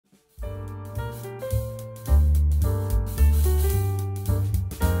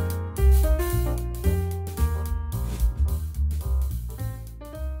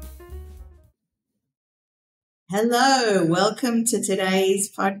Hello, welcome to today's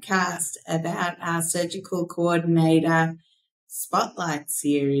podcast about our surgical coordinator spotlight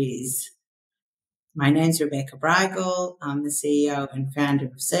series. My name's Rebecca Brygel. I'm the CEO and founder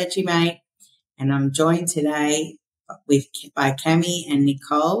of Surgimate, and I'm joined today by Cammie and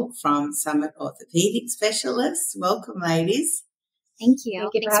Nicole from Summit Orthopedic Specialists. Welcome, ladies. Thank you.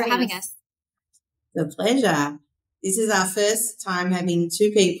 Thanks for having us. It's a pleasure. This is our first time having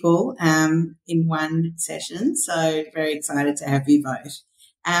two people in one session, so very excited to have you both.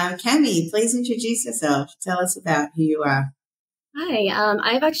 Cammie, please introduce yourself. Tell us about who you are. Hi,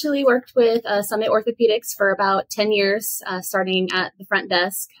 I've actually worked with Summit Orthopedics for about 10 years, starting at the front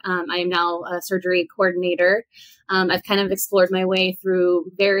desk. I am now a surgery coordinator. I've kind of explored my way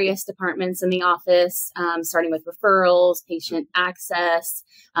through various departments in the office, starting with referrals, patient access,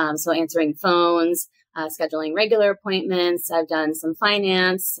 so answering phones, scheduling regular appointments. I've done some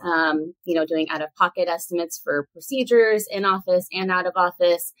finance, doing out-of-pocket estimates for procedures in office and out of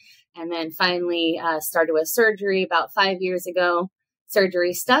office. And then finally started with surgery about 5 years ago.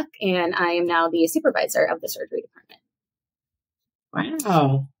 Surgery stuck, and I am now the supervisor of the surgery department.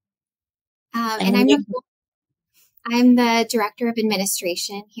 Wow. And I'm the director of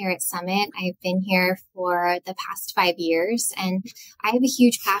administration here at Summit. I've been here for the past 5 years, and I have a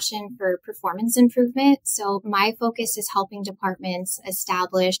huge passion for performance improvement. So my focus is helping departments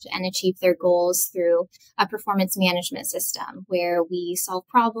establish and achieve their goals through a performance management system where we solve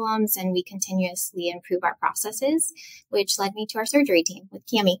problems and we continuously improve our processes, which led me to our surgery team with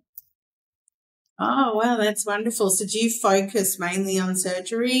Cammie. Oh, wow, that's wonderful. So do you focus mainly on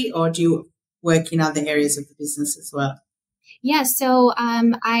surgery, or do you work in other areas of the business as well? Yeah, so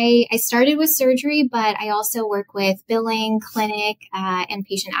I started with surgery, but I also work with billing, clinic, and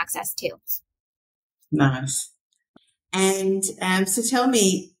patient access too. Nice. And so tell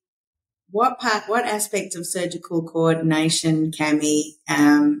me, what aspect of surgical coordination, Cammie,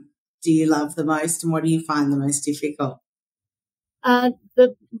 do you love the most, and what do you find the most difficult?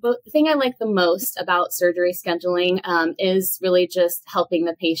 The thing I like the most about surgery scheduling is really just helping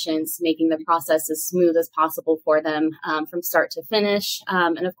the patients, making the process as smooth as possible for them from start to finish.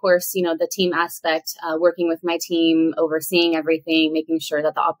 And of course, the team aspect, working with my team, overseeing everything, making sure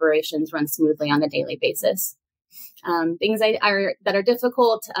that the operations run smoothly on a daily basis. Things that are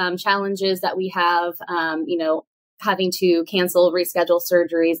difficult, challenges that we have, having to cancel, reschedule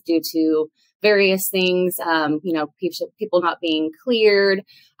surgeries due to various things, people not being cleared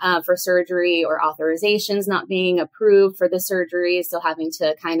for surgery or authorizations not being approved for the surgery. So having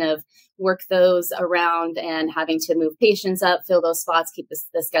to kind of work those around and having to move patients up, fill those spots, keep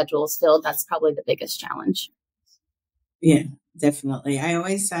the schedules filled. That's probably the biggest challenge. Yeah, definitely. I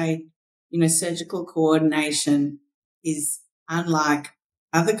always say, surgical coordination is unlike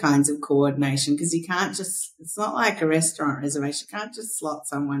other kinds of coordination because you can't it's not like a restaurant reservation. You can't just slot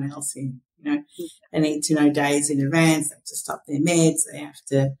someone else in. They need to know days in advance. They have to stop their meds. They have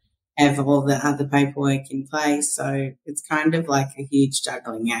to have all the other paperwork in place. So it's kind of like a huge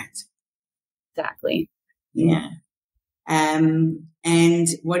juggling act. Exactly. Yeah. And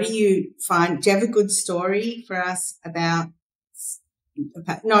what do you find? Do you have a good story for us about,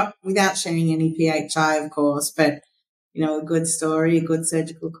 not without sharing any PHI, of course, but, a good story, a good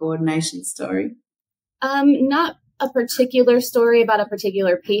surgical coordination story? Not a particular story about a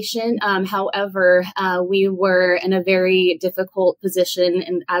particular patient. However, we were in a very difficult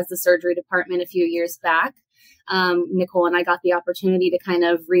position as the surgery department a few years back. Nicole and I got the opportunity to kind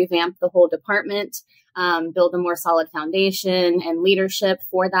of revamp the whole department, build a more solid foundation and leadership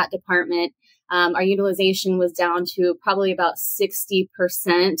for that department. Our utilization was down to probably about 60%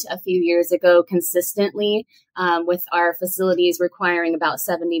 a few years ago consistently, with our facilities requiring about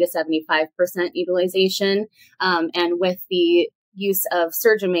 70 to 75% utilization. And with the use of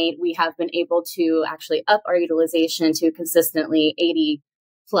Surgimate, we have been able to actually up our utilization to consistently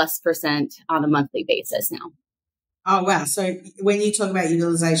 80+% on a monthly basis now. Oh, wow. So when you talk about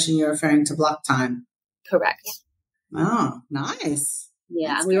utilization, you're referring to block time? Correct. Oh, nice.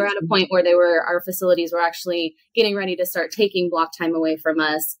 Yeah, we were at a point where our facilities were actually getting ready to start taking block time away from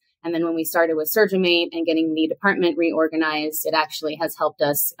us. And then when we started with Surgimate and getting the department reorganized, it actually has helped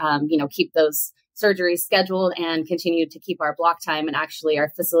us, keep those surgeries scheduled and continue to keep our block time. And actually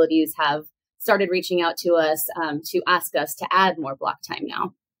our facilities have started reaching out to us to ask us to add more block time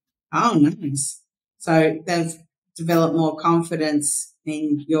now. Oh, nice. So they've developed more confidence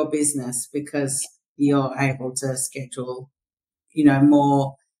in your business because you're able to schedule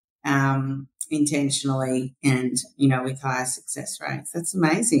more intentionally and, with higher success rates. That's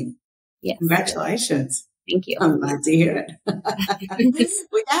amazing. Yes. Congratulations. Thank you. I'm glad to hear it.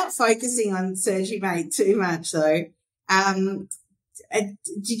 Without focusing on Surgimate too much, though, have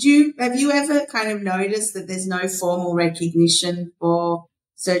you ever kind of noticed that there's no formal recognition for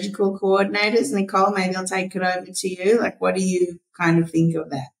surgical coordinators? Nicole, maybe I'll take it over to you. Like, what do you kind of think of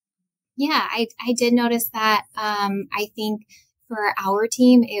that? Yeah, I did notice that. I think for our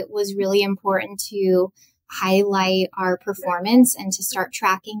team, it was really important to highlight our performance and to start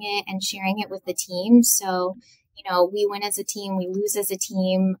tracking it and sharing it with the team. So, we win as a team, we lose as a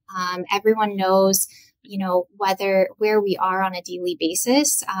team. Everyone knows, where we are on a daily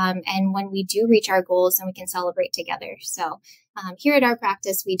basis. And when we do reach our goals, then we can celebrate together. So here at our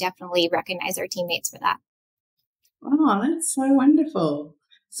practice, we definitely recognize our teammates for that. Oh, that's so wonderful.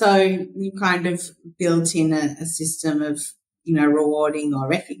 So you kind of built in a system of, rewarding or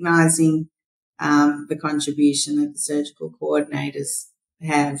recognizing the contribution that the surgical coordinators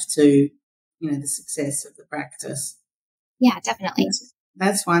have to, the success of the practice. Yeah, definitely.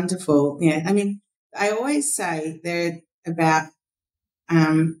 That's wonderful. Yeah. I mean, I always say they're about,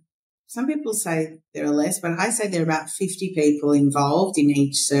 some people say there are less, but I say there are about 50 people involved in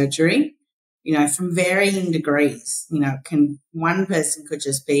each surgery, from varying degrees. One person could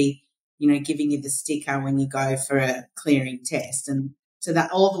just be, giving you the sticker when you go for a clearing test, and to that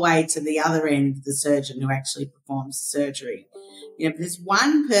all the way to the other end of the surgeon who actually performs the surgery. But there's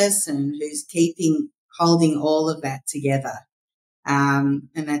one person who's holding all of that together. And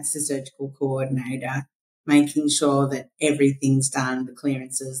that's the surgical coordinator, making sure that everything's done, the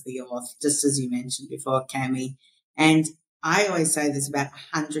clearances, the auth, just as you mentioned before, Cammie. And I always say there's about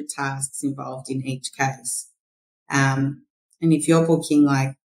 100 tasks involved in each case. And if you're booking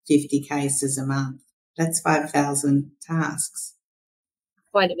like 50 cases a month, that's 5,000 tasks.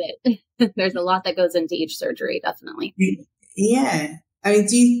 Quite a bit. There's a lot that goes into each surgery, definitely. Yeah. I mean,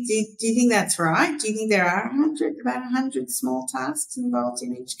 do you think that's right? Do you think there are about 100 small tasks involved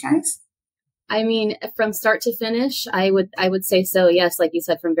in each case? I mean, from start to finish, I would say so. Yes, like you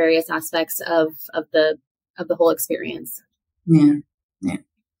said, from various aspects of the whole experience. Yeah.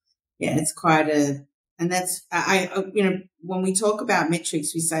 It's quite and that's when we talk about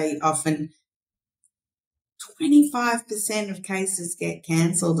metrics, we say often 25% of cases get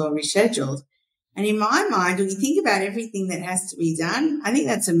cancelled or rescheduled. And in my mind, when you think about everything that has to be done, I think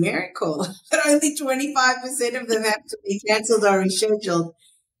that's a miracle that only 25% of them have to be cancelled or rescheduled.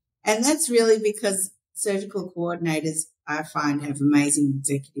 And that's really because surgical coordinators, I find, have amazing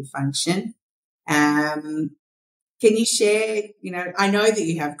executive function. Can you share, I know that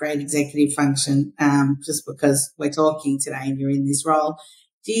you have great executive function just because we're talking today and you're in this role.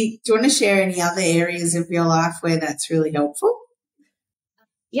 Do you want to share any other areas of your life where that's really helpful?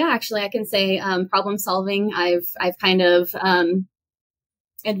 Yeah, actually, I can say problem solving. I've kind of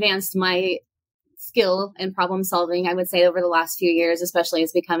advanced my skill in problem solving, I would say, over the last few years, especially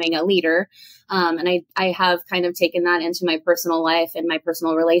as becoming a leader. And I have kind of taken that into my personal life and my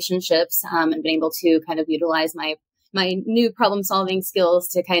personal relationships and been able to kind of utilize my new problem solving skills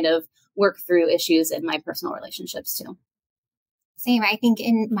to kind of work through issues in my personal relationships too. Same. I think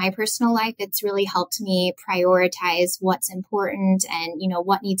in my personal life, it's really helped me prioritize what's important and,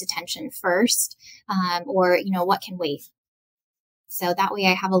 what needs attention first, or, what can wait. So that way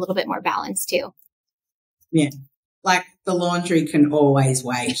I have a little bit more balance too. Yeah. Like the laundry can always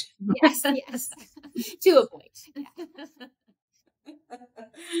wait. Yes. To a point.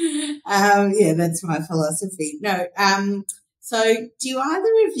 Yeah, that's my philosophy. No. So do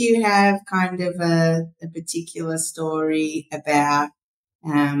either of you have kind of a particular story about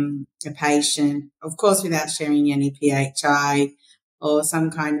a patient, of course, without sharing any PHI, or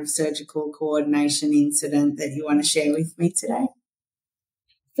some kind of surgical coordination incident that you want to share with me today?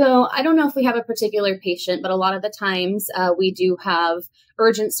 So I don't know if we have a particular patient, but a lot of the times we do have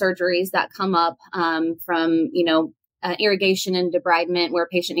urgent surgeries that come up from, irrigation and debridement where a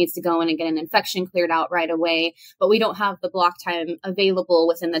patient needs to go in and get an infection cleared out right away, but we don't have the block time available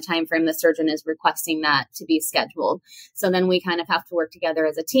within the time frame the surgeon is requesting that to be scheduled. So then we kind of have to work together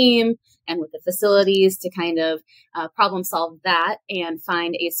as a team and with the facilities to kind of problem solve that and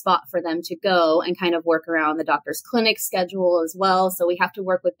find a spot for them to go and kind of work around the doctor's clinic schedule as well. So we have to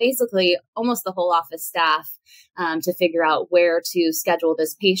work with basically almost the whole office staff to figure out where to schedule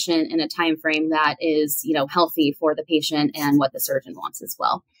this patient in a time frame that is, healthy for the patient and what the surgeon wants as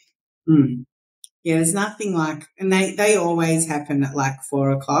well. Mm. Yeah, there's nothing like, and they always happen at like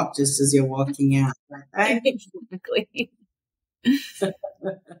 4:00, just as you're walking out. Exactly.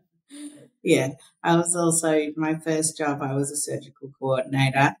 Yeah, I was also, my first job, I was a surgical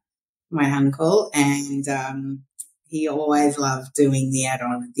coordinator, my uncle, and he always loved doing the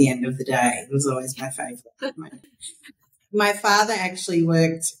add-on at the end of the day. It was always my favourite. My father actually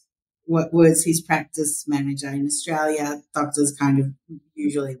was his practice manager in Australia. Doctors kind of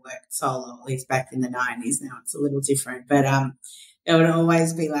usually work solo, at least back in the 90s. Now it's a little different. But there would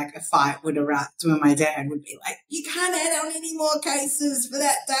always be like a fight would erupt when my dad would be like, you can't add on any more cases for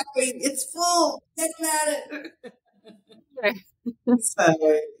that day. It's full. Think about it.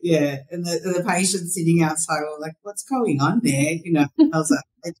 So, yeah, and the patients sitting outside were like, what's going on there? You know, I was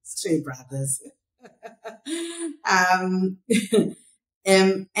like, it's two brothers. And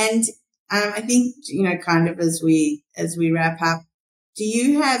I think, you know, kind of as we wrap up, do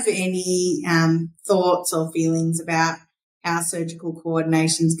you have any thoughts or feelings about how surgical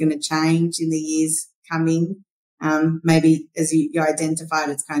coordination is going to change in the years coming? Maybe as you identified,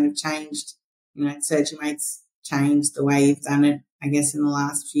 it's kind of changed, you know, Surgimate's changed the way you've done it, I guess, in the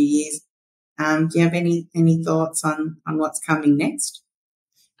last few years. Do you have any thoughts on what's coming next?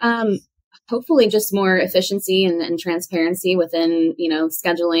 Hopefully just more efficiency and transparency within, you know,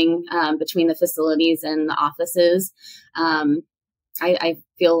 scheduling between the facilities and the offices. I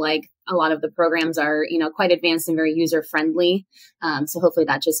feel like a lot of the programs are, you know, quite advanced and very user friendly. So hopefully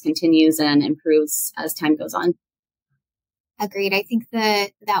that just continues and improves as time goes on. Agreed. I think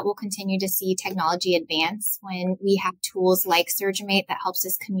that we'll continue to see technology advance when we have tools like Surgimate that helps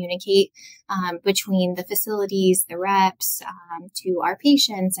us communicate between the facilities, the reps, to our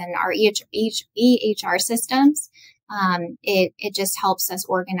patients and our EHR systems. It just helps us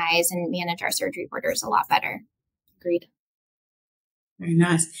organize and manage our surgery orders a lot better. Agreed. Very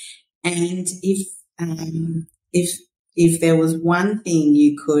nice. And if there was one thing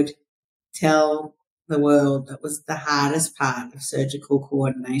you could tell the world that was the hardest part of surgical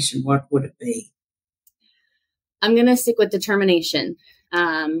coordination, what would it be? I'm going to stick with determination.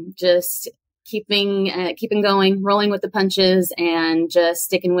 Just keeping going, rolling with the punches, and just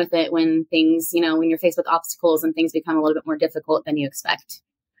sticking with it when things, you know, when you're faced with obstacles and things become a little bit more difficult than you expect.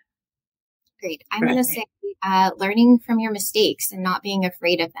 Great. I'm going to say learning from your mistakes and not being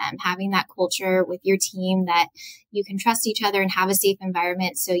afraid of them, having that culture with your team that you can trust each other and have a safe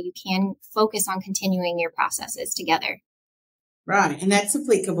environment so you can focus on continuing your processes together. Right. And that's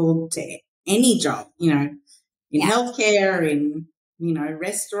applicable to any job, you know, in healthcare, in, you know,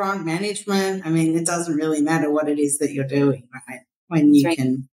 restaurant management. I mean, it doesn't really matter what it is that you're doing, right? When you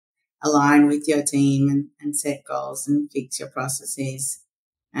can align with your team and set goals and fix your processes.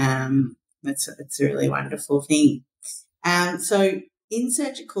 It's a really wonderful thing. So in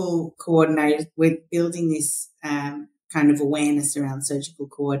surgical coordinators, we're building this kind of awareness around Surgical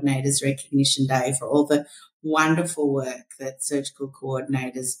Coordinators Recognition Day for all the wonderful work that surgical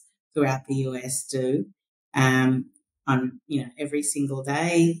coordinators throughout the US do on, you know, every single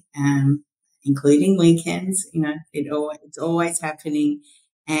day, including weekends. You know, it's always happening.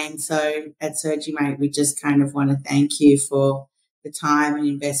 And so at Surgimate, we just kind of want to thank you for the time and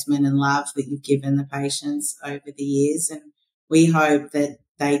investment and love that you've given the patients over the years. And we hope that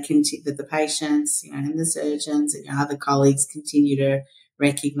that the patients, you know, and the surgeons and your other colleagues continue to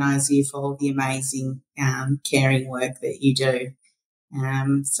recognise you for all the amazing caring work that you do.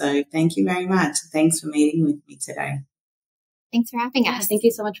 So thank you very much. Thanks for meeting with me today. Thanks for having us. Thank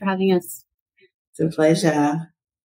you so much for having us. It's a pleasure.